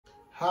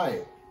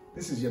Hi,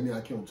 this is Yemi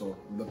Akinto.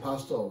 I'm the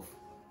pastor of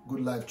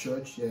Good Life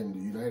Church here in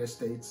the United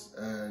States,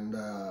 and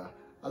I'd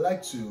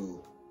like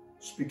to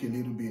speak a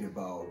little bit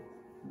about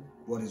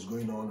what is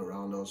going on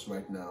around us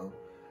right now,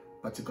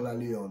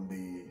 particularly on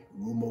the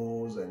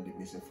rumors and the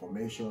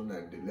misinformation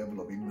and the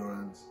level of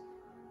ignorance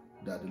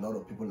that a lot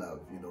of people have,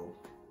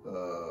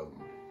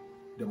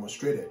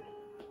 demonstrated.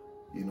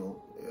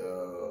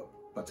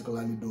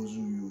 Particularly those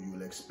who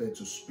you'll expect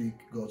to speak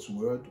God's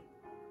word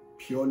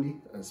purely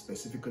and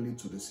specifically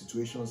to the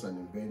situations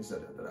and events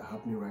that are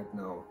happening right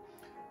now,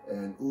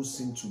 and who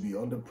seem to be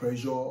under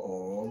pressure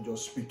or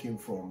just speaking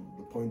from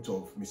the point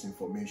of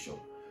misinformation,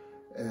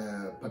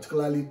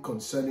 particularly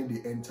concerning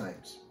the end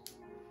times.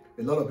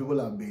 A lot of people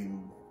have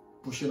been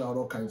pushing out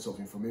all kinds of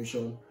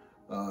information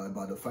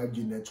about the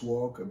 5G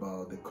network,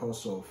 about the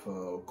cause of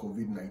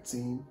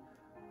COVID-19,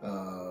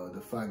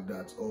 the fact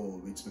that,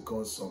 it's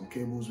because some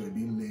cables were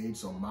being laid,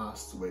 some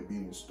masts were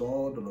being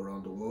installed all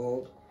around the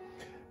world.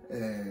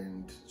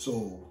 And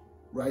so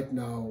right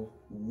now,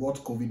 what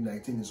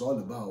COVID-19 is all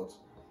about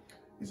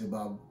is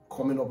about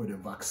coming up with a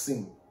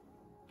vaccine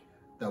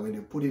that when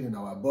they put it in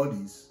our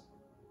bodies,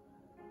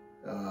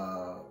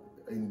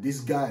 in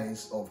this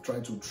guise of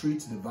trying to treat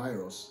the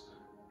virus,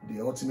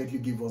 they ultimately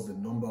give us the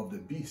number of the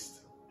beast.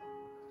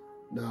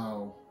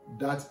 Now,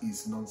 that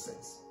is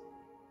nonsense.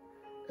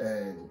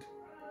 And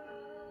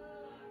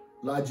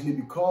largely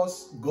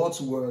because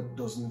God's word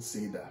doesn't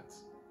say that.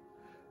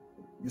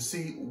 You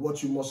see,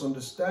 what you must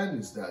understand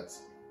is that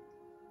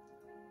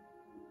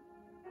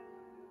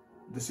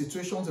the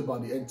situations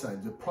about the end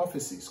times, the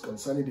prophecies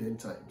concerning the end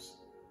times,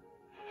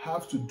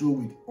 have to do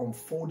with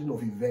unfolding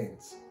of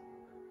events.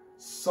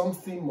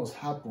 Something must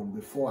happen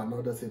before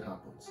another thing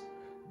happens.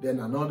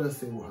 Then another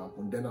thing will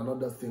happen. Then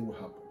another thing will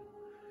happen.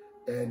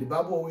 And the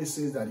Bible always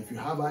says that if you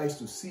have eyes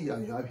to see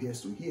and you have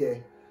ears to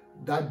hear,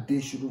 that day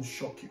shouldn't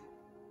shock you.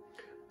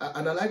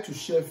 And I'd like to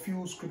share a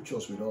few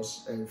scriptures with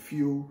us and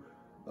few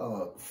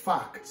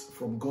facts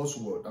from God's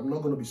word. I'm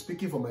not going to be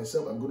speaking for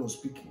myself. I'm going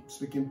to be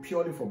speaking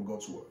purely from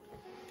God's word.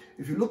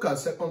 If you look at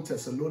 2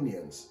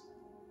 Thessalonians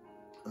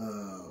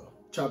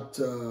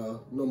chapter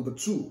number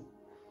 2,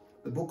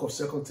 the book of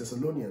 2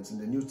 Thessalonians in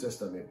the New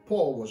Testament,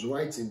 Paul was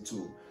writing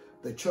to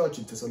the church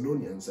in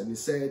Thessalonians, and he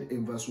said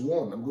in verse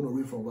 1, I'm going to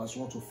read from verse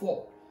 1 to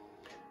 4.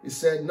 He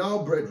said,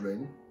 "Now,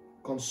 brethren,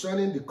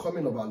 concerning the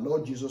coming of our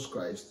Lord Jesus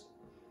Christ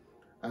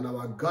and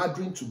our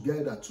gathering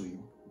together to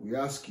him, we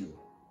ask you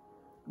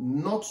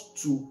not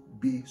to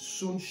be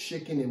soon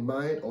shaken in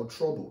mind or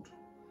troubled,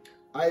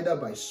 either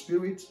by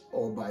spirit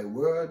or by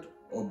word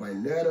or by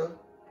letter,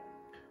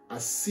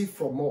 as if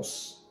from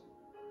us,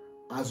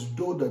 as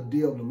though the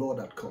day of the Lord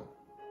had come."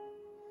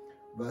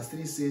 Verse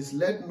 3 says,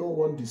 "Let no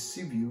one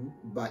deceive you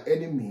by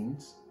any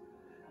means,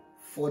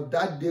 for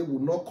that day will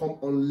not come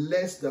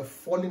unless the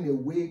falling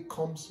away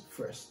comes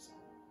first,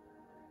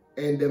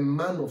 and the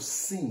man of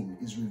sin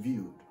is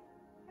revealed,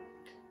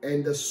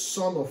 and the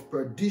son of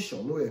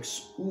perdition,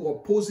 who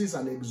opposes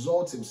and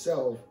exalts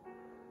himself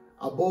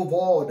above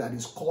all that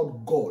is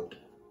called God,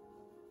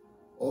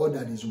 or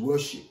that is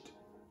worshipped,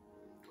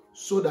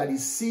 so that he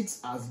sits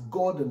as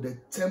God in the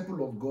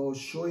temple of God,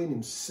 showing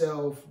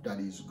himself that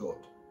he is God."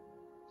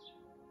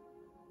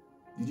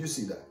 Did you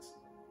see that?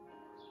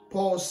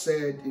 Paul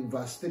said in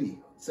verse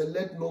 3, said,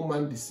 "Let no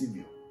man deceive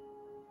you,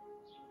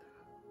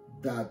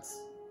 that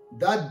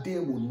day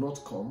will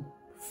not come.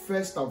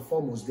 First and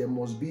foremost, there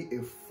must be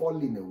a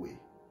falling away."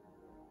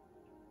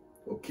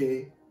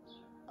 Okay?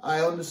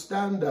 I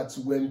understand that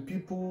when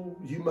people,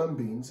 human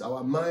beings,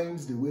 our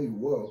minds, the way it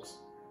works,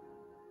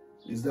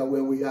 is that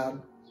when we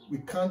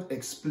can't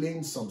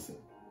explain something,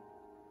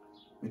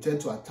 we tend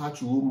to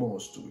attach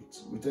rumors to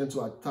it. We tend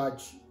to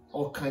attach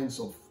all kinds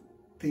of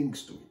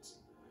things to it.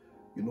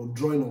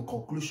 Drawing on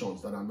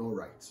conclusions that are not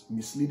right,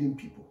 misleading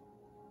people.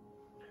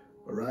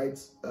 All right?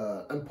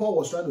 And Paul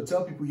was trying to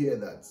tell people here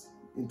that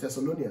in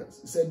Thessalonians,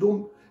 he said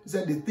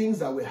the things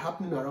that were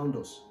happening around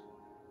us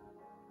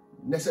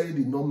necessarily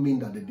did not mean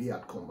that the day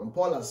had come. And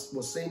Paul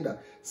was saying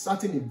that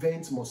certain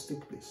events must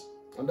take place.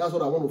 And that's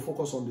what I want to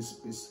focus on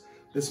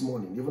this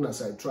morning, even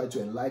as I try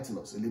to enlighten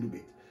us a little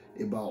bit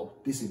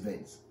about these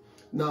events.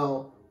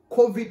 Now,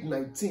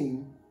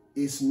 COVID-19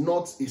 is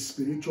not a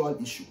spiritual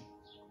issue.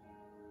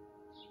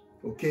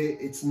 Okay?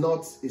 It's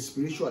not a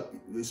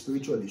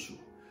spiritual issue.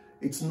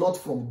 It's not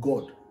from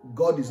God.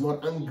 God is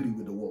not angry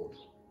with the world.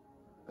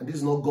 And this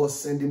is not God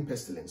sending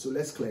pestilence. So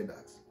let's clear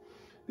that.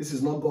 This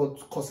is not God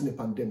causing a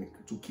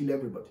pandemic to kill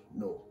everybody.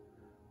 No.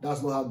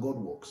 That's not how God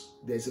works.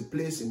 There's a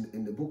place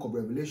in the book of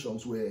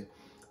Revelations where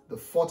the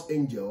fourth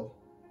angel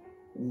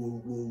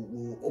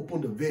will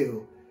open the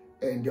veil,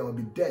 and there will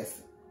be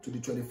death to the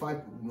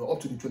 25%, up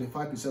to the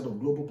 25% of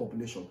global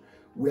population.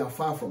 We are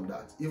far from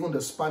that. Even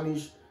the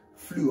Spanish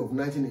flu of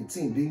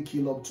 1918 didn't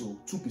kill up to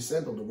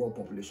 2% of the world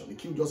population. It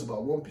killed just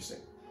about 1%.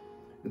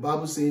 The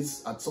Bible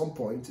says at some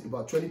point,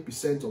 about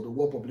 20% of the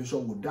world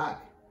population will die.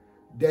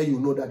 There you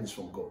know that is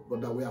from God.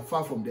 But that we are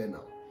far from there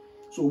now.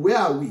 So where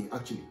are we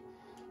actually?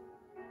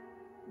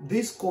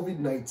 This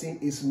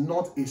COVID-19 is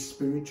not a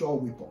spiritual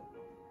weapon.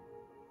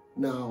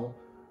 Now,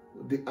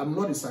 I'm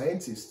not a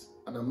scientist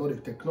and I'm not a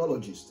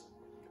technologist,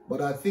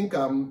 but I think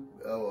I'm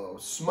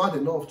smart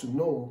enough to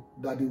know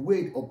that the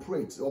way it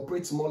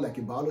operates more like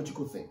a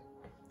biological thing,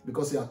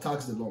 because it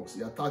attacks the lungs,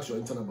 it attacks your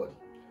internal body.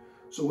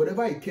 So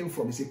wherever it came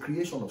from is a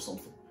creation of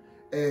something.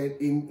 And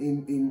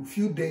in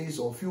few days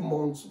or few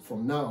months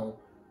from now,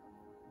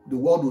 the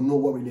world will know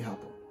what really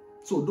happened.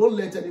 So don't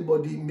let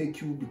anybody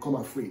make you become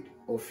afraid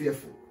or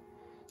fearful.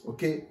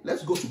 Okay,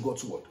 let's go to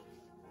God's word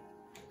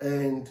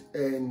and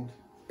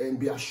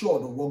be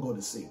assured of what God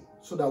is saying,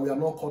 so that we are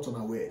not caught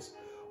unawares,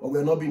 or we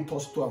are not being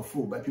tossed to and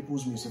fro by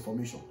people's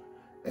misinformation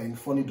and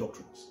funny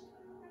doctrines.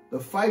 The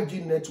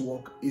 5G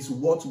network is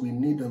what we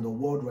need in the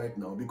world right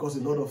now, because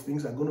a lot of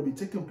things are going to be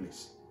taking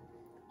place.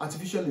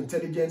 Artificial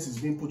intelligence is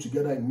being put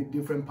together in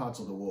different parts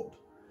of the world,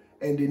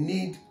 and they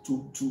need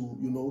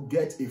to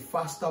get a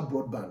faster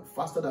broadband,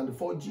 faster than the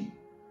 4G.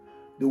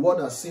 The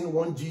world has seen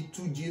 1G,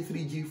 2G,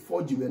 3G,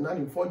 4G. We're now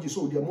in 4G,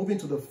 so they're moving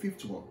to the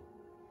 5th one.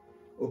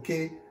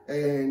 Okay,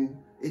 and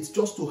it's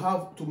just to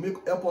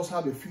help us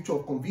have a future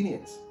of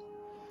convenience.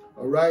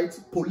 All right,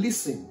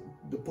 policing,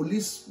 the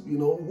police,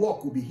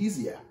 work will be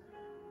easier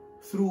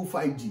through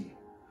 5G.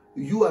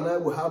 You and I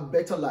will have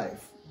better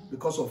life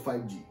because of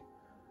 5G.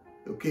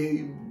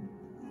 Okay,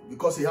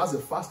 because it has a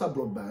faster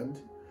broadband.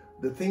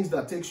 The things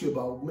that takes you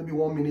about maybe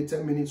 1 minute,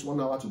 10 minutes,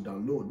 1 hour to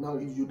download, now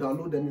you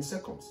download them in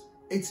seconds.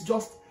 It's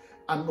just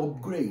an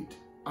upgrade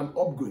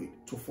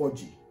to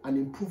 4G, an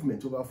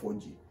improvement over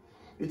 4G.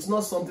 It's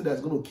not something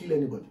that's going to kill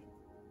anybody.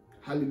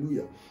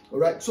 Hallelujah. All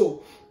right,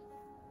 so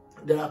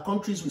there are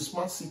countries with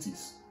smart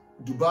cities.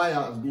 Dubai,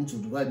 I've been to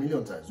Dubai a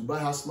million times. Dubai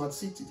has smart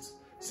cities.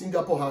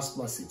 Singapore has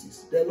smart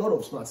cities. There are a lot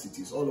of smart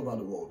cities all over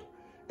the world,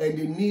 and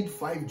they need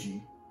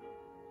 5G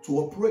to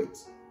operate.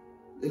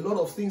 A lot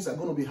of things are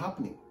going to be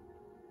happening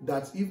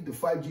that if the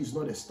 5G is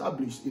not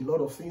established, a lot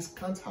of things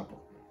can't happen.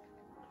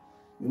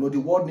 The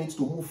world needs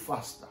to move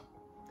faster.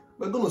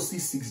 We're going to see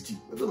 6G.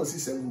 We're going to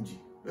see 7G.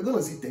 We're going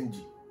to see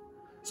 10G.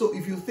 So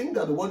if you think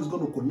that the world is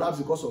going to collapse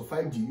because of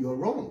 5G, you're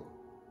wrong.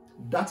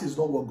 That is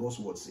not what God's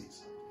word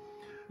says.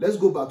 Let's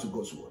go back to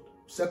God's word.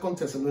 2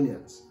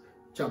 Thessalonians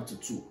chapter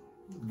 2,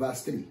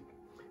 verse 3.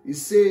 It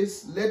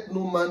says, let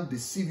no man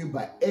deceive you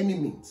by any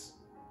means,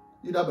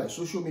 either by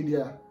social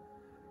media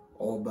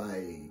or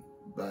by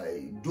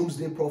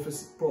doomsday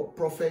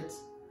prophet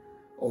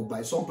or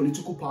by some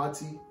political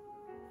party.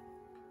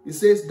 It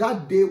says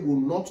that day will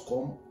not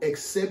come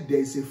except there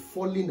is a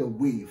falling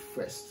away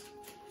first.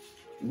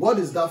 What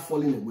is that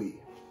falling away?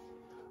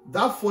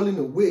 That falling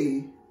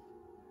away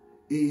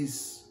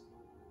is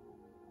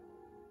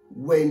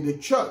when the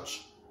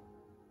church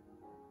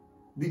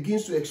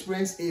begins to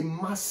experience a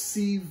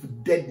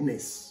massive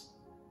deadness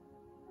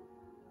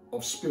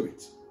of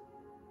spirit.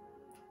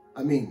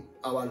 I mean,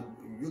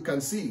 you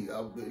can see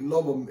the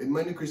love of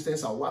many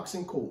Christians are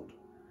waxing cold.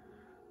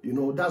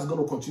 That's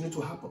going to continue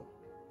to happen.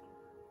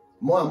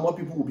 More and more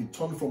people will be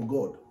turned from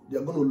God. They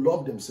are going to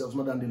love themselves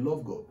more than they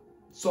love God.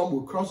 Some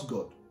will cross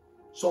God.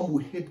 Some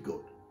will hate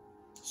God.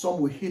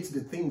 Some will hate the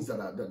things that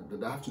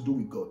have to do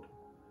with God.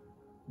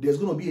 There's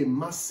going to be a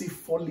massive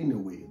falling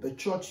away. The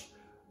church,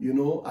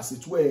 as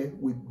it were,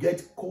 will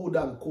get colder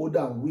and colder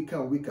and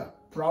weaker.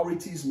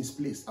 Priorities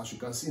misplaced, as you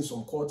can see in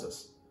some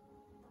quarters.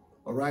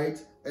 All right?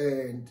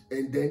 And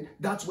then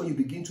that's when you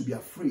begin to be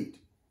afraid.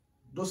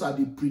 Those are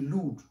the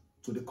prelude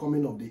to the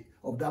coming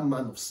of that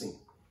man of sin,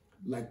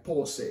 like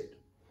Paul said.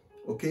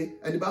 Okay?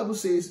 And the Bible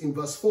says in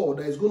verse 4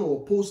 that he's going to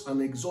oppose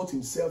and exalt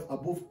himself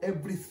above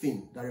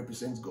everything that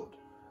represents God.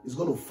 He's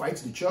going to fight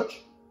the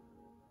church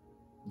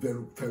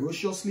very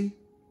ferociously.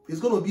 He's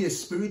going to be a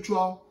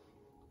spiritual,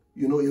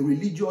 a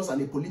religious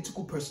and a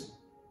political person.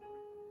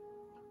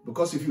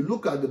 Because if you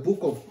look at the book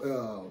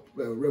of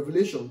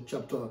Revelation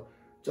chapter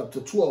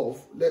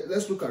 12,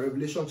 let's look at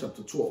Revelation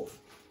chapter 12.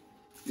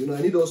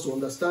 I need us to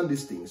understand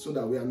these things so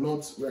that we are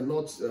not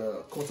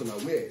caught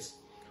unawares.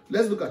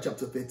 Let's look at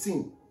chapter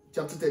 13.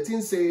 Chapter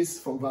 13 says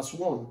from verse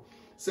 1,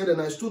 said, and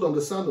I stood on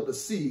the sand of the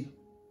sea,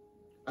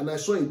 and I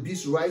saw a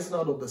beast rising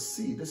out of the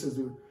sea. This is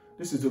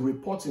the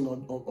reporting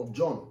of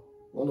John,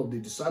 one of the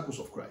disciples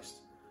of Christ,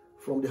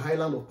 from the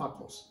highland of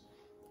Patmos.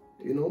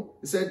 He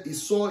said he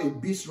saw a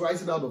beast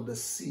rising out of the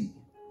sea.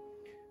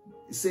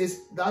 It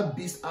says that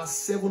beast has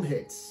 7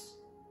 heads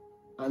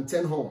and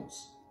 10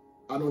 horns,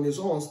 and on his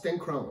horns 10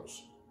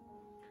 crowns,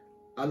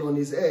 and on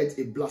his head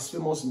a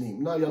blasphemous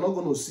name. Now you're not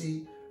going to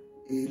see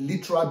a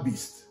literal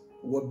beast.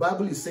 What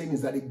Bible is saying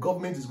is that a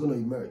government is going to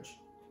emerge,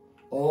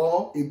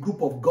 or a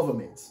group of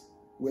governments.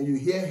 When you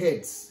hear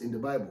heads in the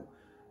Bible,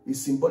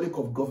 it's symbolic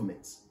of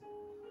governments.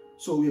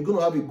 So we're going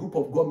to have a group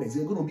of governments.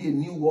 They're going to be a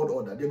new world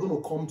order. They're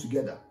going to come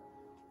together.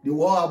 They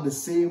will all have the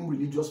same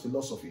religious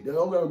philosophy. They're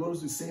all going to go to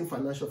the same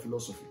financial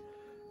philosophy.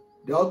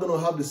 They're all going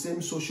to have the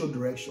same social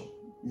direction,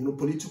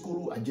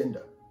 political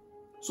agenda.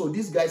 So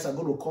these guys are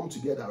going to come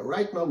together.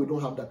 Right now, we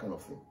don't have that kind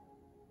of thing.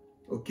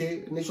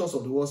 Okay? Nations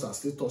of the world are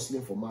still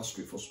tussling for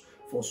mastery,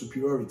 for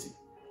superiority.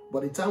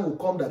 But the time will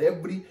come that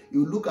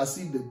you look as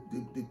if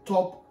the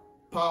top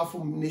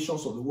powerful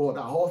nations of the world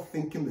are all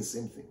thinking the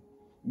same thing,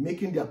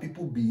 making their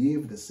people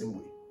behave the same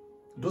way.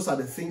 Those are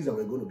the things that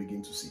we're going to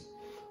begin to see.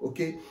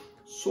 Okay,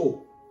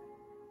 so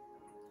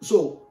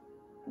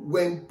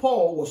when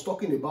Paul was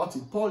talking about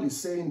it, Paul is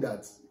saying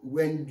that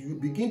when you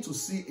begin to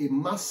see a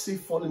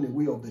massive falling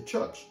away of the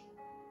church,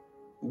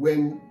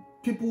 when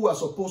people who are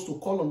supposed to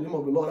call on the name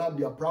of the Lord have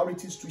their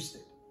priorities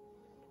twisted,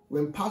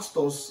 when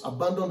pastors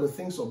abandon the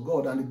things of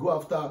God and they go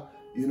after,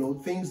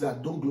 things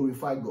that don't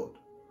glorify God,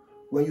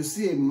 when you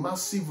see a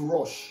massive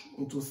rush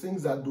into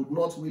things that do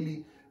not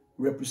really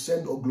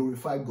represent or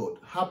glorify God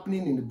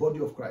happening in the body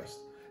of Christ,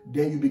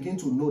 then you begin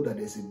to know that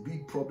there's a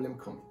big problem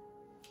coming.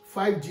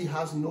 5G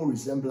has no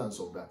resemblance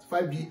of that.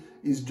 5G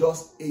is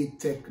just a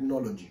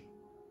technology.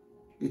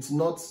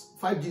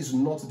 5G is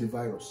not the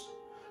virus.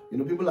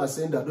 People are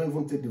saying that don't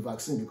even take the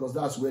vaccine because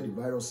that's where the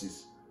virus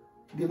is.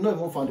 They've not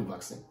even found the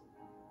vaccine.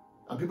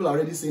 And people are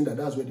already saying that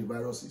that's where the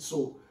virus is.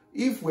 So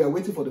if we are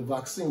waiting for the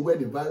vaccine where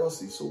the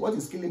virus is, so what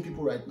is killing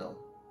people right now?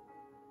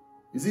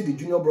 Is it the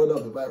junior brother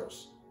of the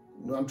virus?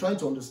 I'm trying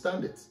to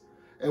understand it.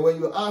 And when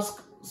you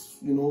ask,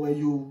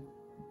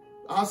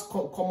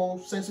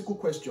 commonsensical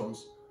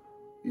questions,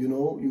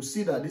 you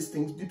see that these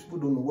people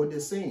don't know what they're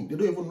saying. They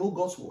don't even know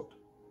God's word.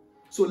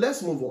 So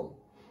let's move on.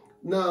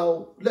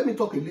 Now, let me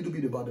talk a little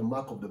bit about the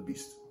mark of the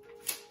beast.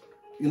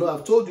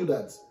 I've told you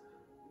that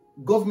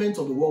governments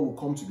of the world will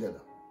come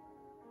together.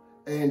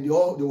 And they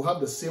will have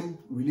the same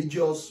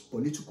religious,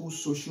 political,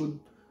 social,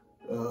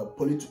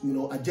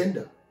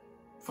 agenda,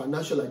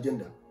 financial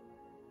agenda.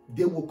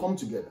 They will come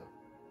together.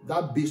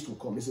 That beast will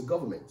come. It's a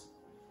government.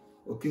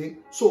 Okay?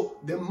 So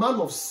the man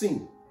of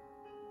sin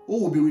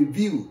who will be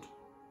revealed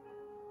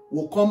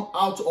will come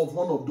out of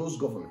one of those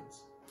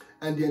governments.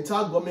 And the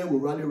entire government will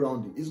rally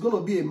around him. It's going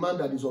to be a man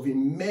that is of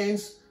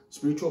immense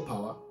spiritual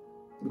power,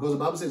 because the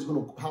Bible says he's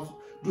going to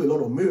do a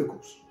lot of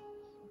miracles.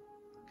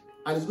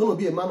 And it's going to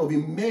be a man of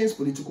immense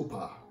political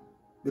power,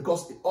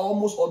 because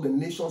almost all the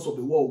nations of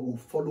the world will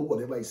follow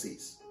whatever he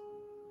says.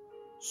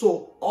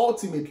 So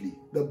ultimately,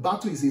 the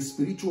battle is a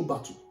spiritual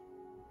battle.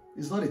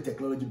 It's not a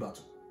technology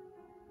battle.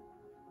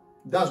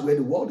 That's where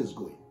the world is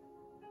going.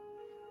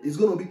 It's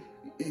going to be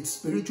a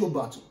spiritual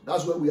battle.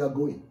 That's where we are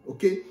going.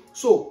 Okay?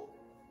 So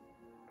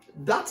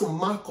that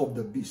mark of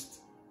the beast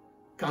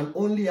can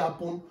only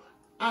happen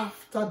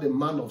after the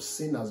man of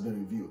sin has been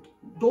revealed.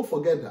 Don't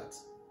forget that.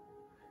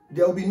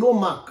 There will be no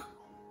mark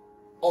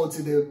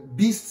until the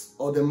beast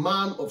or the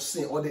man of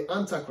sin or the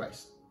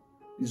Antichrist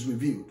is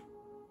revealed.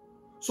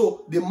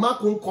 So the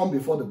mark won't come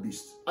before the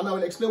beast. And I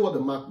will explain what the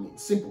mark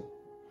means. Simple.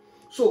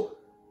 So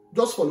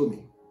just follow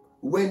me.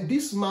 When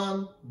this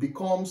man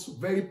becomes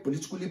very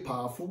politically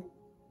powerful,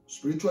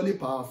 spiritually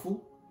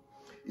powerful,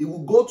 he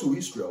will go to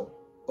Israel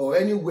or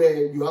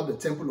anywhere you have the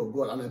temple of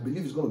God, and I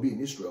believe it's going to be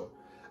in Israel,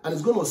 and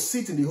he's going to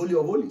sit in the Holy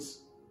of Holies,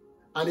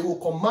 and he will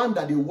command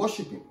that they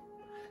worship him.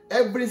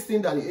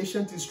 Everything that the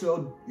ancient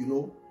Israel,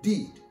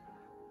 did,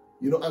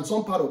 and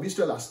some part of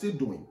Israel are still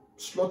doing,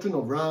 slaughtering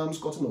of rams,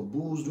 cutting of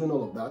bulls, doing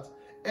all of that,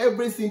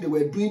 everything they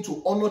were doing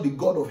to honor the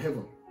God of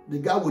heaven, the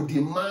guy would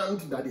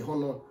demand that they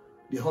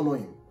honor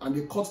him, and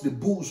they cut the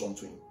bulls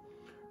onto him.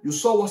 You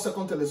saw what 2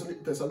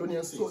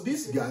 Thessalonians says. So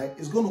this guy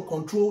is going to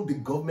control the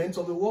governments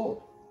of the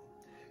world.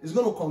 He's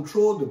going to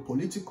control the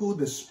political,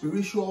 the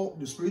spiritual,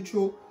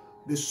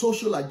 the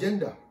social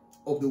agenda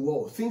of the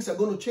world. Things are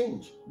going to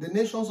change. The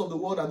nations of the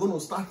world are going to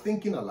start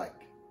thinking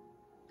alike.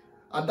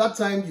 At that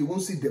time, you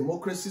won't see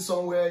democracy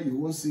somewhere, you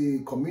won't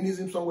see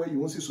communism somewhere, you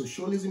won't see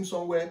socialism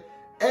somewhere.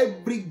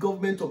 Every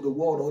government of the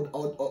world,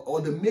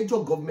 or the major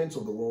governments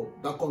of the world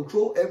that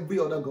control every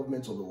other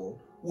government of the world,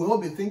 will all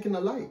be thinking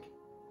alike.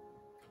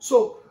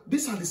 So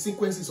these are the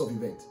sequences of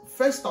events.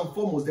 First and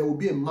foremost, there will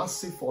be a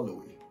massive fall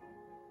away.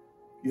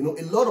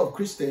 A lot of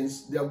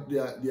Christians, their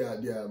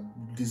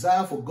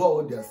desire for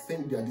God, their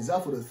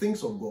desire for the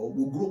things of God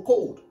will grow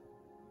cold.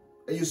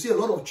 And you see a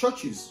lot of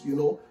churches,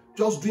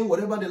 just doing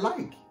whatever they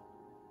like.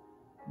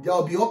 There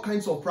will be all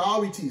kinds of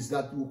priorities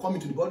that will come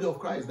into the body of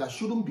Christ that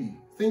shouldn't be.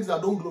 Things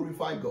that don't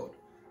glorify God.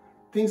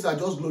 Things that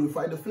just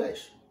glorify the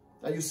flesh.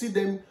 And you see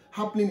them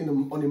happening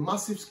on a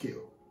massive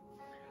scale.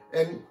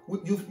 And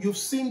you've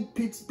seen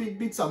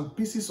bits and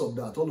pieces of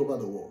that all over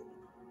the world.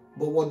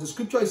 But what the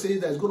scripture is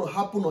saying that is going to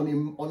happen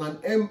on an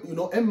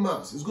en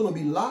masse. It's going to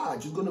be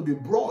large. It's going to be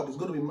broad. It's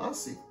going to be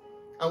massive.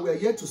 And we are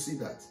yet to see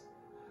that.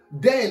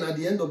 Then at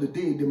the end of the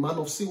day, the man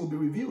of sin will be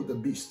revealed, the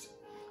beast.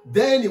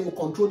 Then he will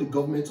control the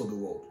governments of the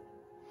world.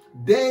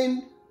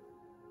 Then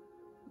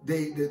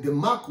the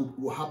mark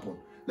will happen.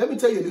 Let me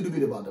tell you a little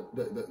bit about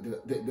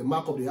the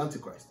mark of the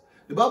Antichrist.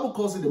 The Bible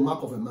calls it the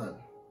mark of a man.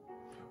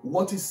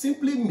 What it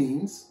simply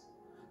means,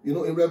 in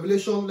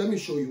Revelation, let me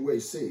show you where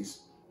it says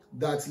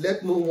that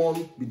let no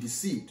one be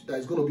deceived. That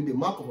is going to be the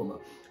mark of a man.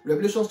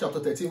 Revelation chapter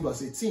 13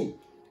 verse 18.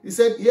 He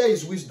said, here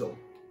is wisdom.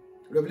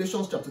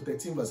 Revelation chapter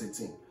 13 verse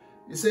 18.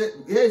 He said,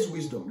 here is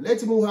wisdom.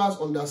 Let him who has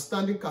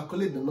understanding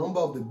calculate the number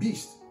of the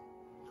beast.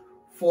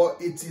 For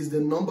it is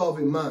the number of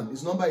a man.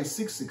 His number is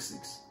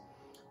 666.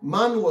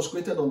 Man was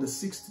created on the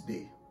 6th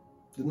day.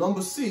 The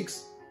number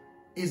 6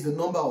 is the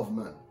number of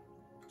man.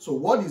 So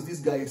what is this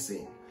guy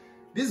saying?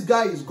 This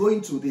guy is going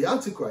to the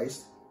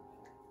Antichrist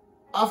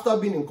after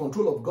being in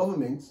control of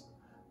government,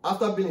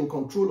 after being in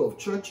control of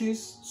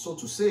churches, so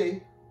to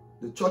say,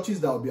 the churches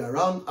that will be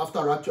around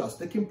after rapture has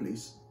taken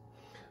place,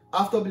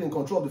 after being in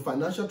control of the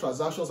financial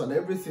transactions and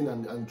everything,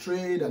 and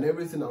trade and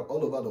everything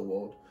all over the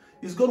world,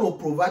 is going to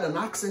provide an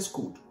access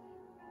code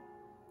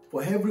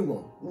for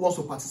everyone who wants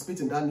to participate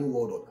in that new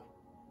world order.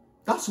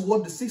 That's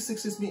what the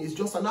 666 means. It's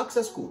just an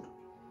access code.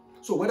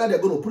 So whether they're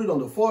going to put it on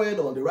the forehead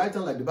or on the right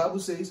hand, like the Bible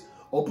says,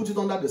 or put it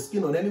under the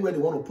skin or anywhere they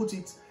want to put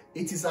it,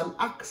 it is an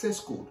access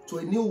code to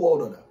a new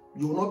world order.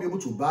 You will not be able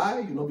to buy,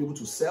 you will not be able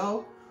to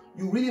sell,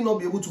 you will really not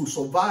be able to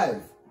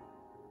survive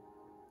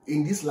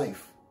in this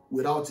life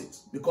without it,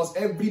 because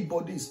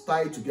everybody is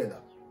tied together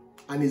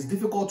and it's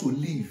difficult to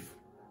live,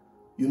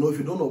 you know, if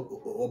you don't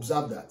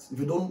observe that, if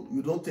you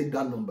don't take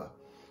that number.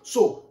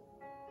 So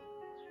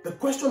the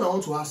question I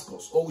want to ask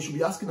us, or we should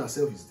be asking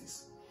ourselves, is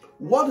this: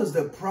 what is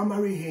the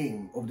primary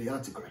aim of the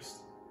Antichrist?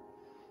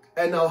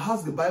 And I'll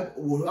ask the Bible,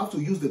 we'll have to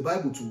use the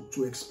Bible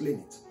to explain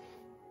it.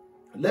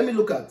 Let's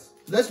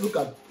look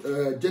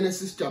at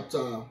Genesis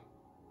chapter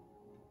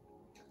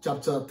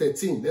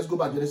 13. Let's go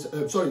back to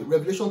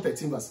Revelation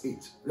 13 verse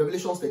 8.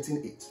 Revelation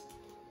 13, 8.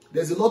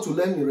 There's a lot to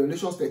learn in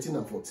Revelation 13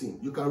 and 14.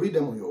 You can read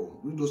them on your own.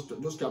 Read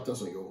those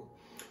chapters on your own.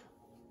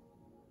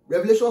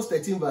 Revelation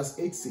 13 verse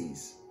 8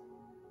 says,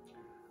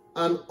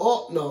 and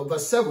all, now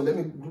verse 7, let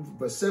me do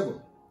verse 7,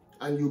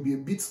 and you'll be a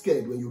bit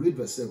scared when you read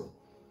verse 7.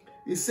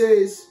 It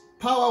says,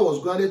 power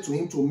was granted to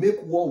him to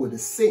make war with the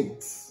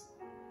saints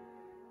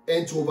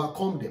and to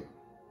overcome them.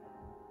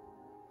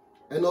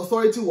 And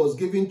authority was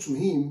given to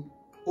him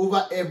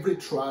over every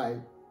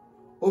tribe,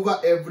 over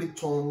every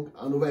tongue,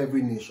 and over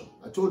every nation.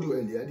 I told you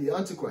earlier, the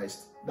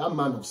Antichrist, that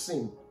man of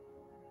sin,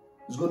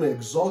 is going to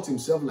exalt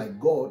himself like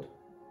God,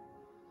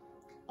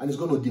 and is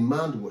going to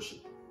demand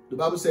worship. The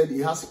Bible said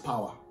he has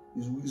power.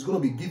 He's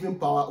going to be given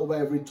power over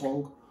every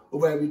tongue,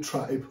 over every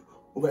tribe,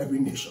 over every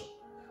nation.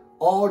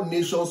 All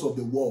nations of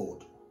the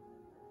world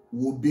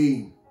will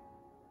be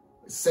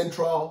a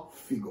central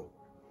figure.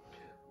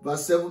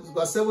 Verse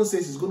 7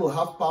 says he's going to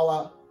have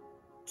power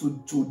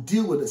to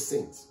deal with the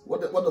saints. What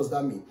does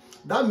that mean?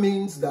 That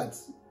means that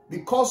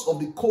because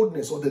of the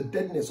coldness or the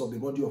deadness of the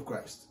body of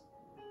Christ,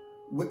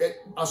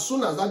 as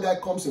soon as that guy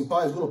comes in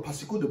power, he's going to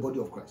persecute the body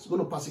of Christ. He's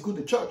going to persecute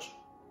the church.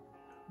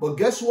 But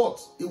guess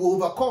what? He will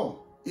overcome.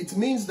 It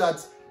means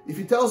that if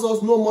he tells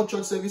us no more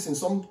church service in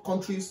some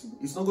countries,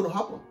 it's not going to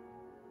happen.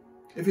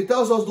 If he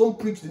tells us don't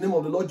preach the name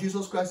of the Lord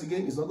Jesus Christ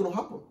again, it's not going to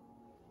happen.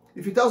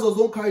 If he tells us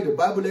don't carry the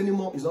Bible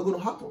anymore, it's not going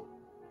to happen.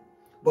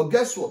 But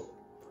guess what?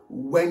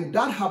 When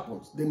that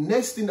happens, the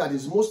next thing that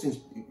is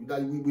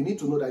we need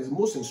to know that is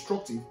most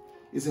instructive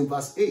is in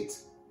verse 8.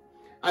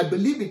 I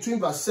believe between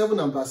verse 7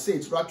 and verse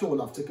 8, rapture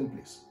will have taken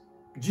place.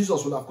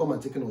 Jesus will have come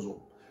and taken us home.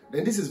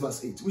 Then this is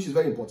verse 8, which is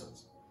very important.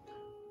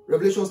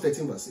 Revelation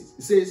 13 verse 8.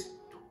 It says,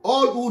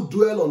 all who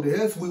dwell on the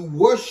earth will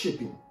worship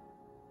him,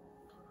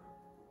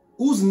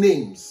 whose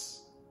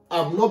names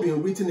have not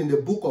been written in the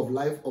book of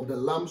life of the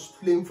Lamb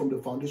slain from the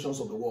foundations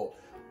of the world.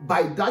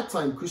 By that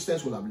time,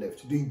 Christians will have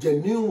left. The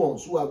genuine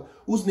ones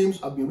whose names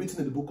have been written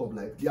in the book of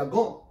life, they are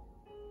gone.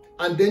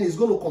 And then he's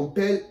going to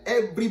compel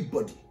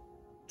everybody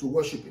to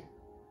worship him.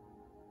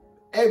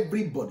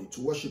 Everybody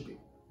to worship him.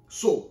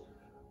 So,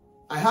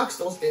 I asked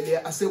us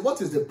earlier, I said,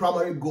 what is the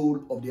primary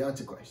goal of the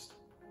Antichrist?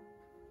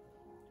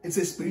 It's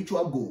a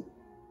spiritual goal.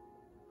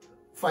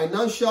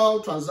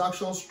 Financial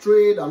transactions,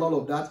 trade, and all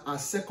of that are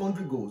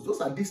secondary goals.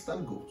 Those are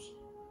distant goals.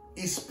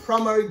 His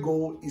primary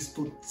goal is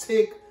to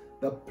take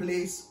the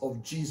place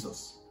of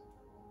Jesus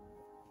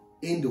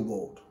in the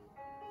world.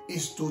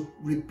 Is to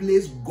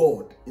replace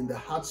God in the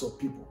hearts of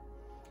people.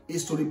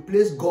 Is to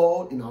replace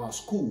God in our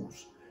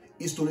schools.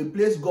 Is to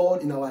replace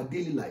God in our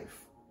daily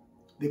life.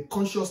 The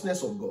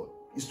consciousness of God.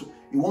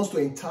 He wants to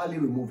entirely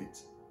remove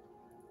it.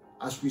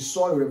 As we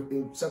saw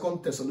in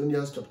 2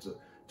 Thessalonians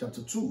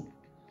chapter 2.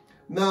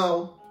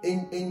 Now,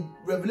 in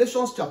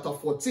Revelation chapter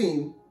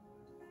 14,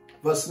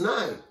 verse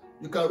 9,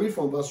 you can read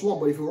from verse 1,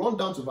 but if you run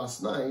down to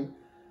verse 9,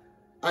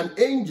 an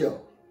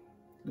angel,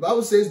 the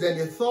Bible says, then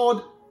a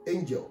third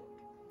angel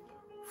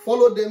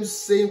followed them,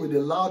 saying with a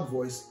loud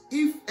voice,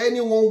 if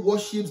anyone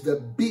worships the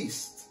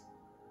beast,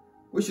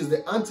 which is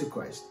the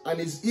Antichrist, and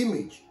his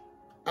image,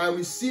 and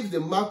receives the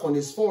mark on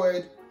his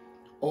forehead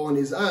or on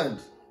his hand,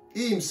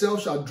 he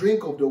himself shall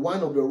drink of the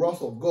wine of the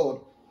wrath of God,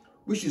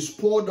 which is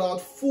poured out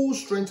full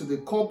strength to the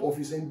cup of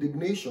his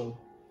indignation.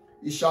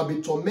 He shall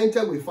be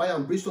tormented with fire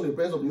and brimstone in the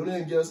presence of the holy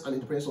angels and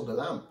in the presence of the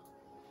Lamb.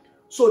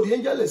 So the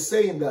angel is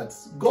saying that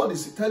God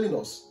is telling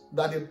us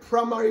that the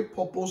primary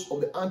purpose of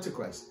the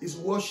Antichrist is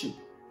worship.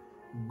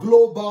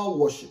 Global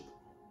worship.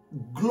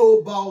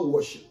 Global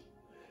worship.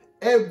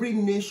 Every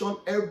nation,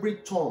 every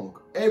tongue,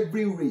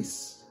 every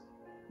race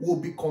will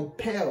be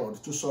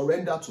compelled to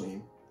surrender to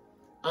him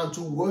and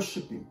to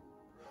worship him.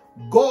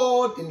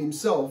 God in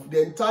himself,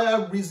 the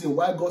entire reason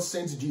why God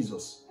sent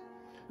Jesus.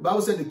 The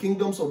Bible said the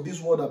kingdoms of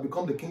this world have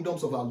become the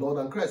kingdoms of our Lord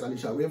and Christ, and it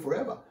shall reign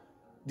forever.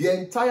 The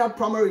entire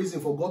primary reason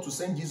for God to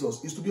send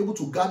Jesus is to be able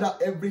to gather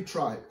every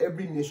tribe,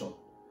 every nation,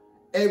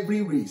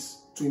 every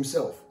race to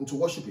himself and to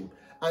worship him.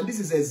 And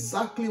this is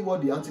exactly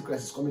what the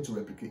Antichrist is coming to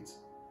replicate.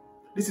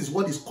 This is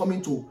what is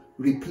coming to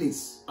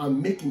replace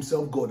and make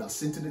himself God, as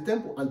seen in the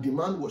temple, and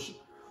demand worship.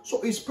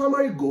 So his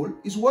primary goal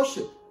is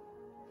worship.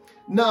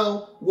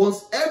 Now,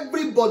 once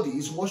everybody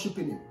is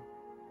worshiping him,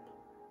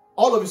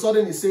 all of a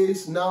sudden he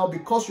says, now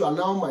because you are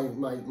now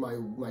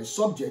my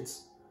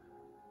subjects,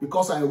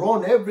 because I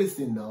run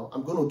everything now,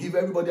 I'm going to give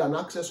everybody an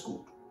access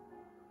code.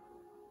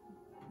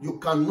 You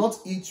cannot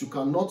eat, you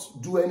cannot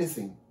do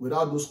anything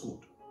without those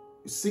codes.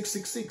 It's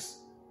 666.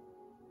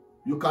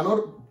 You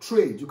cannot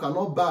trade, you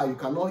cannot buy, you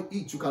cannot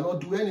eat, you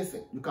cannot do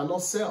anything. You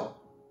cannot sell.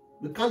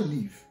 You can't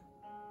live,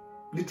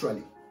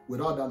 literally,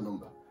 without that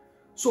number.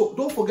 So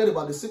don't forget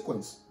about the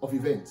sequence of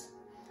events.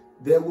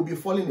 There will be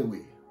falling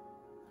away.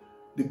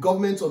 The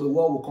governments of the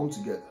world will come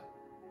together.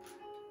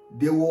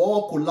 They will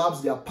all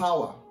collapse their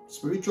power,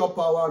 spiritual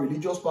power,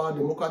 religious power,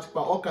 democratic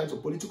power, all kinds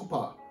of political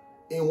power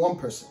in one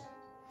person.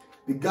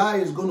 The guy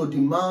is going to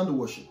demand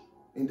worship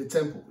in the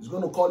temple. He's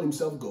going to call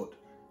himself God.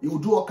 He will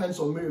do all kinds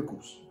of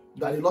miracles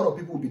that a lot of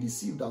people will be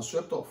deceived and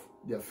swept off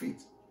their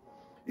feet.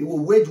 He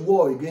will wage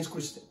war against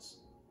Christians,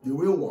 the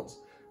real ones.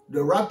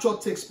 The rapture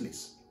takes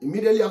place.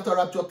 Immediately after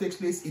rapture takes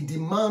place, he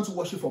demands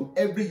worship from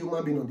every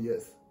human being on the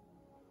earth.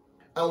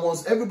 And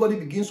once everybody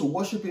begins to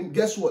worship him,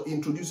 guess what? He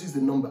introduces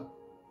the number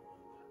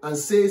and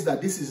says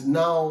that this is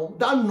now,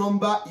 that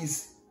number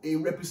is a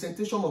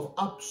representation of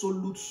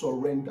absolute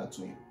surrender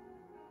to him.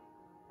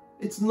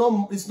 It's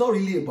not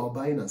really about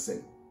buying and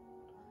selling.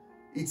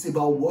 It's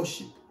about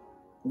worship.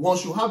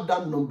 Once you have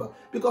that number,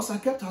 because I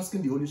kept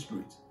asking the Holy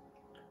Spirit,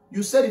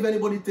 you said if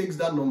anybody takes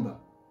that number,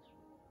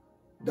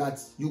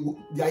 that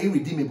they are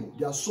irredeemable.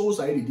 Their souls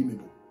are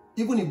irredeemable.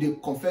 Even if they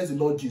confess the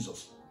Lord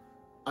Jesus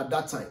at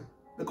that time.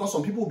 Because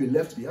some people will be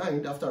left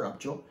behind after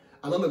rapture,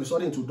 and all of a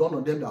sudden it will dawn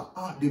on them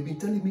that, they've been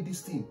telling me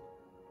this thing.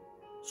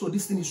 So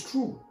this thing is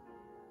true.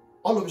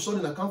 All of a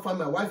sudden I can't find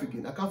my wife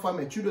again. I can't find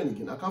my children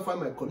again. I can't find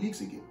my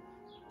colleagues again.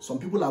 Some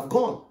people have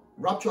gone.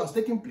 Rapture has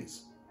taken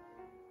place.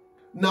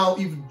 Now,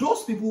 if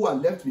those people who are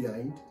left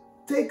behind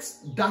takes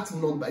that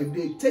number, if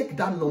they take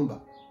that number,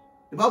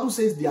 the Bible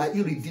says they are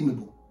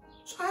irredeemable.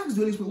 So I asked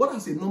the Holy Spirit, what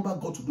has a number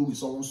got to do with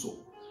someone's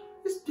soul?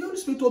 The Holy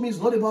Spirit told me it's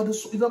not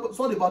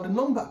about the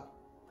number.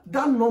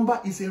 That number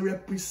is a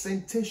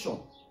representation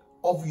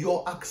of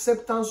your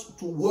acceptance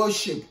to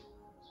worship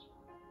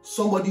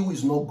somebody who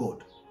is not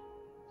God.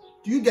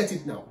 Do you get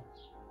it now?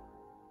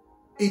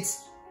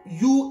 It's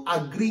you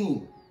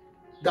agreeing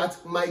that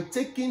my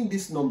taking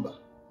this number,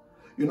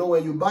 you know,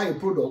 when you buy a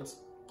product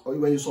or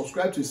when you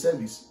subscribe to a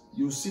service,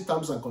 you see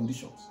terms and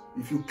conditions.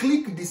 If you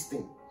click this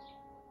thing,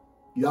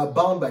 you are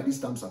bound by these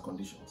terms and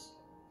conditions.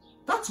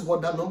 That's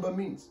what that number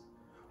means.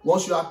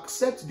 Once you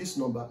accept this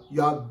number,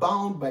 you are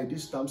bound by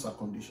these terms and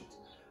conditions.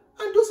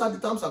 And those are the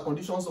terms and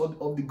conditions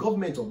of the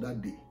government of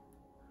that day.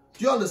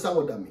 Do you understand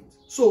what that means?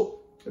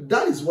 So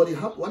that is what it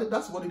happened.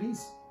 That's what it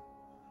is.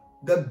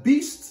 The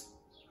beast,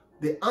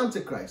 the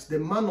Antichrist, the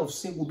man of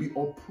sin will be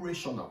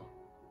operational.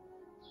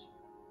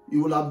 He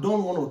will have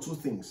done one or two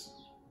things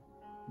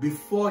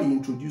before he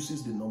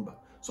introduces the number.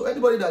 So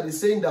anybody that is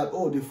saying that,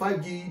 oh, the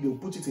 5G, they'll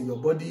put it in your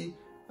body,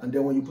 and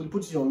then when you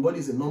put it in your body,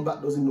 it's a number,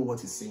 doesn't know what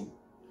he's saying.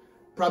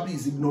 Probably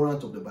is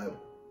ignorant of the Bible.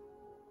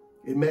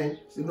 Amen.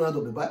 He's ignorant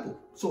of the Bible.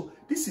 So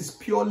this is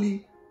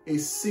purely a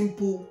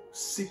simple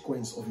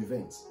sequence of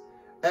events.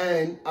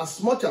 And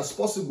as much as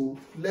possible,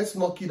 let's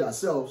not kid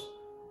ourselves.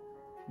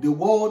 The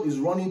world is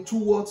running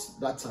towards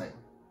that time.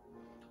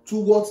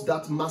 Towards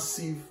that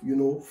massive,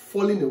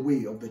 falling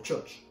away of the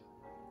church.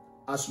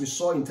 As we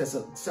saw in 2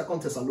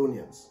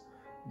 Thessalonians.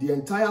 The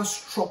entire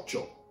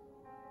structure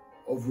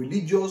of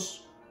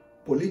religious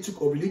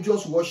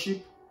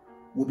worship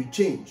will be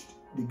changed.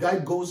 The guy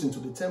goes into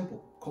the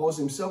temple, calls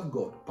himself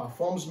God,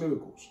 performs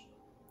miracles.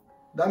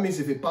 That means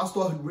if a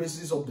pastor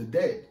raises up the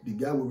dead, the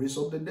guy will raise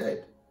up the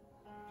dead.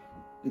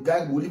 The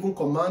guy will even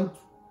command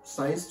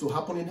signs to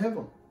happen in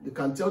heaven. They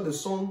can tell the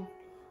sun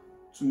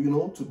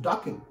to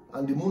darken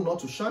and the moon not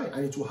to shine,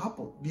 and it will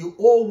happen. The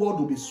whole world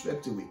will be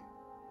swept away.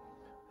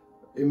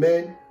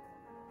 Amen.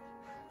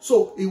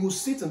 So he will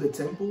sit in the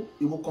temple,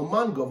 he will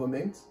command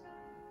government,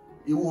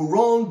 he will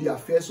run the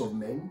affairs of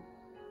men.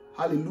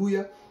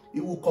 Hallelujah. He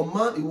will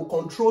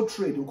control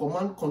trade, he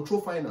will control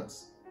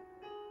finance.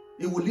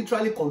 He will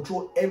literally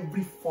control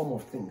every form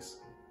of things.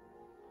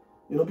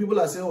 People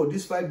are saying, oh,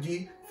 this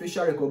 5G,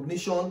 facial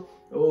recognition,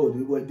 oh,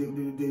 they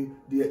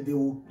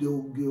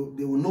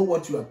will know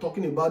what you are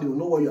talking about, they will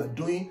know what you are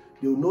doing,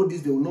 they will know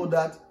this, they will know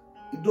that.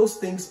 Those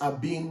things are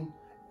being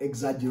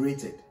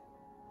exaggerated.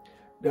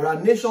 There are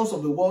nations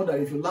of the world that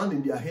if you land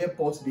in their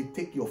airports, they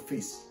take your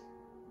face.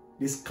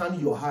 They scan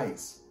your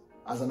eyes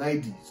as an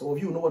ID. Some of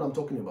you know what I'm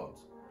talking about.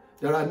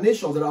 There are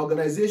nations, there are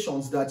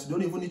organizations that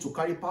don't even need to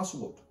carry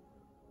password.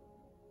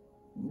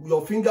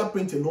 Your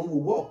fingerprint alone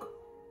will work.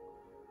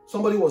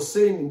 Somebody was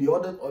saying in the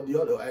other,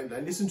 I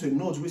listened to a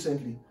note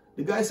recently.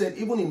 The guy said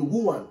even in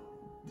Wuhan,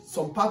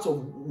 some parts of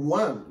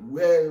Wuhan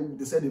where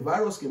they said the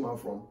virus came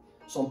out from,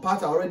 some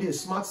parts are already a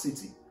smart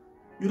city.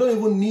 You don't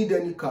even need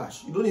any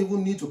cash. You don't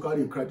even need to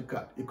carry a credit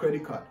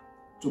card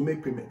to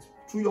make payment.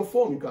 Through your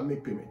phone, you can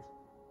make payment.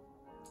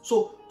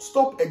 So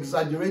stop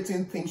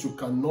exaggerating things you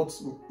cannot,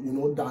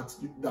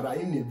 that are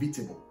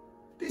inevitable.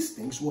 These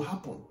things will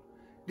happen.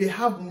 They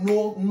have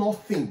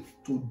nothing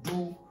to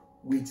do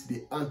with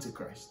the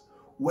Antichrist.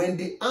 When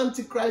the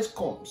Antichrist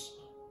comes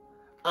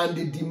and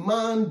they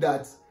demand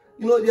that,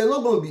 they're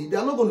not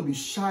going to be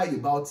shy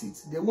about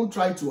it. They won't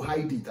try to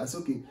hide it. That's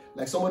okay.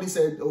 Like somebody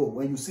said, oh,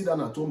 when you sit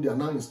down at home, they are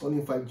now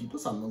installing 5G.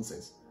 Those are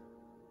nonsense.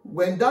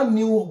 When that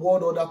new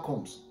world order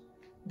comes,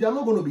 they are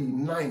not going to be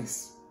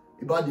nice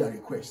about their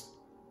request.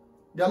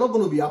 They are not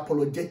going to be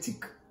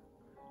apologetic.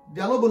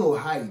 They are not going to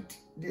hide.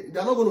 They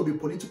are not going to be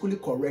politically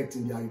correct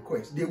in their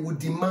request. They will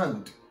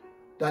demand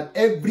that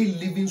every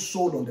living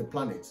soul on the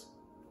planet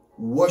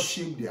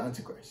worship the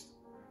Antichrist.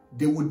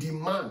 They will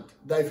demand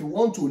that if you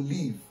want to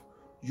live,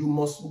 you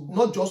must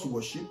not just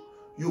worship,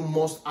 you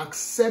must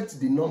accept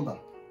the number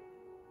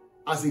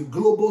as a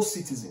global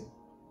citizen,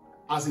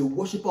 as a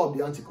worshiper of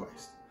the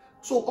Antichrist.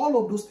 So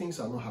all of those things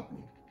are not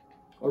happening.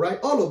 All right?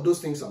 All of those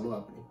things are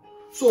not happening.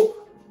 So,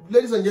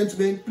 ladies and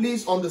gentlemen,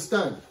 please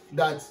understand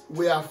that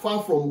we are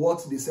far from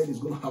what they said is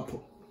going to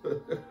happen.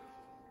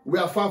 We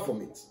are far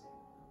from it.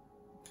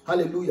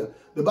 Hallelujah.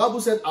 The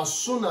Bible said as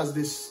soon as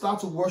they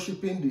start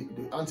worshiping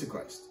the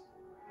Antichrist,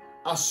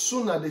 as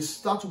soon as they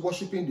start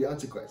worshiping the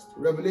Antichrist,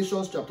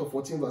 Revelation chapter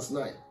 14 verse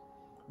 9,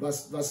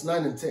 verse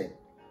 9 and 10,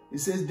 it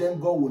says, then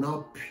God will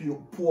now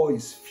pour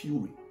his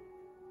fury.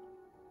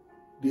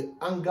 The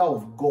anger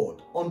of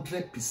God,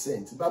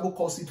 100%. The Bible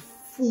calls it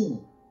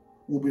full,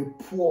 will be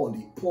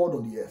poured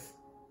on the earth.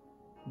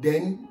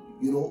 Then,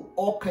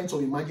 all kinds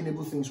of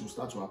imaginable things will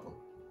start to happen.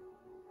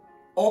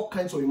 All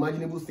kinds of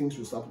imaginable things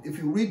will start. If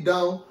you read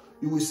down,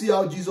 you will see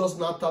how Jesus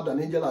now tapped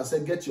an angel and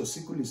said, get your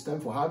sickle, it's time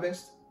for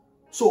harvest.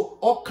 So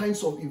all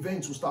kinds of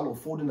events will start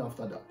unfolding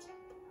after that.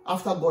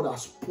 After God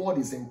has poured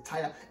his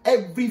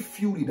every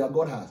fury that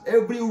God has,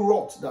 every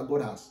wrath that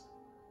God has,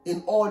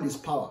 in all his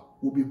power,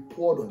 will be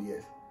poured on the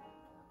earth.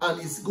 And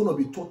it's going to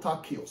be total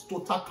chaos,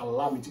 total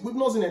calamity. We've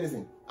not seen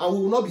anything. And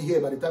we will not be here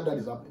by the time that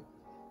is happening.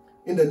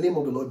 In the name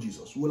of the Lord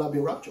Jesus, we will have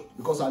been raptured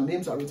because our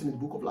names are written in the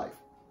book of life.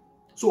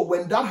 So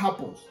when that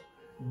happens,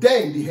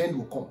 then the end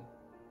will come.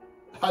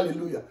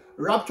 Hallelujah.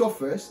 Rapture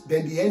first,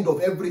 then the end of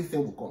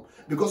everything will come.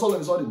 Because all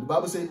of a sudden, the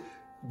Bible says,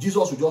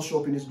 Jesus will just show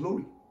up in his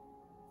glory.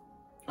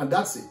 And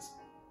that's it.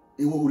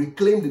 He will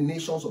reclaim the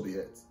nations of the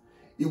earth.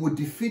 He will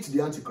defeat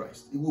the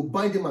Antichrist. He will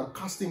bind him and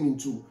cast him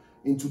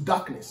into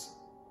darkness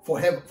for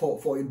a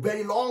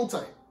very long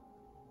time.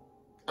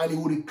 And he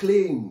will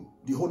reclaim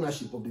the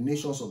ownership of the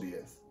nations of the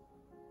earth.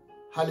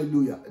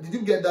 Hallelujah. Did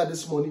you get that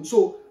this morning?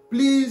 So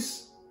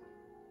please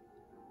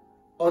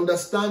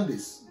understand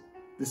this.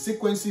 The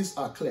sequences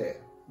are clear.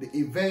 The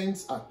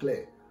events are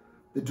clear.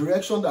 The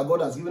direction that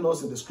God has given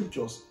us in the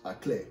scriptures are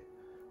clear.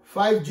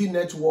 5G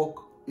network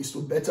is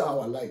to better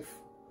our life.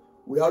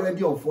 We're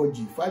already on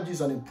 4G. 5G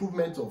is an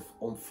improvement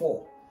on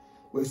 4.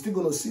 We're still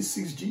going to see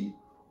 6G.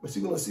 We're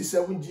still going to see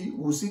 7G.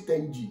 We'll see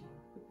 10G.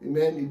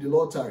 Amen. If the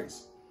Lord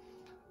tarries.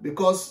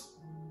 Because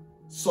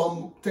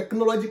some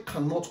technology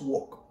cannot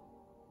work.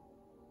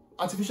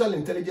 Artificial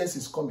intelligence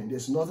is coming.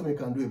 There's nothing we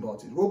can do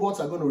about it. Robots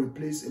are going to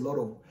replace a lot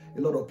of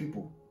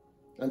people.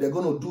 And they're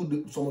going to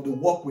do some of the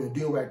work we're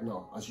doing right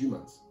now as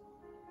humans.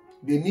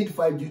 They need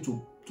 5G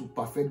to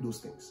perfect those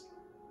things.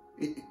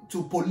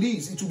 To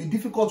police, it will be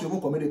difficult to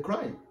even commit a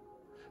crime.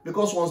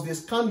 Because once they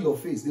scan your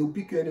face, they'll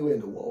pick you anywhere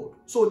in the world.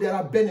 So there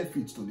are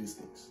benefits to these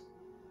things.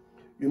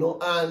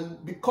 And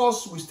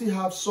because we still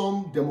have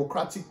some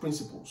democratic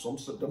principles, some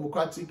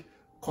democratic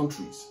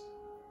countries,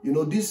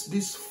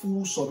 this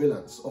full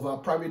surveillance of our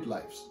private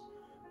lives,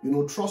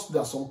 trust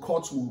that some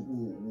courts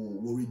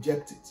will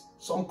reject it.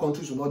 Some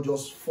countries will not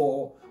just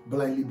fall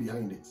blindly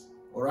behind it.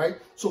 All right?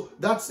 So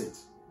that's it.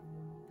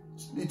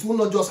 It will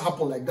not just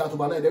happen like that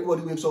overnight.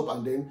 Everybody wakes up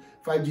and then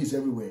 5G is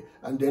everywhere,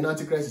 and then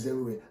Antichrist is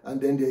everywhere,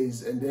 and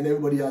then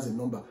everybody has a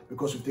number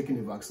because you've taken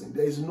the vaccine.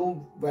 There is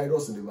no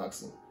virus in the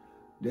vaccine.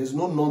 There is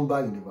no number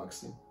in the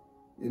vaccine.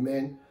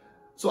 Amen.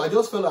 So I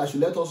just felt I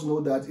should let us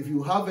know that if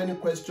you have any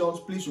questions,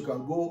 please you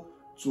can go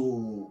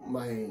to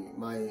my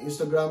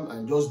Instagram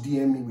and just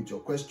DM me with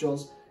your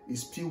questions.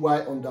 It's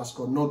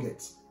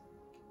PY_nuggets.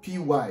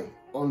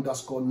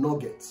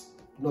 PY_nuggets.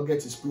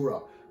 Nuggets is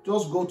plural.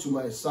 Just go to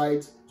my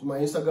site, to my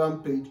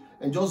Instagram page,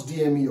 and just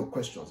DM me your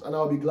questions, and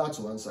I'll be glad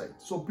to answer it.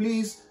 So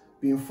please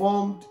be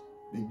informed,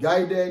 be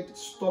guided,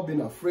 stop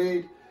being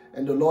afraid,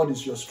 and the Lord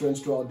is your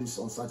strength throughout these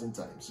uncertain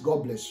times.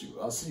 God bless you.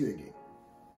 I'll see you again.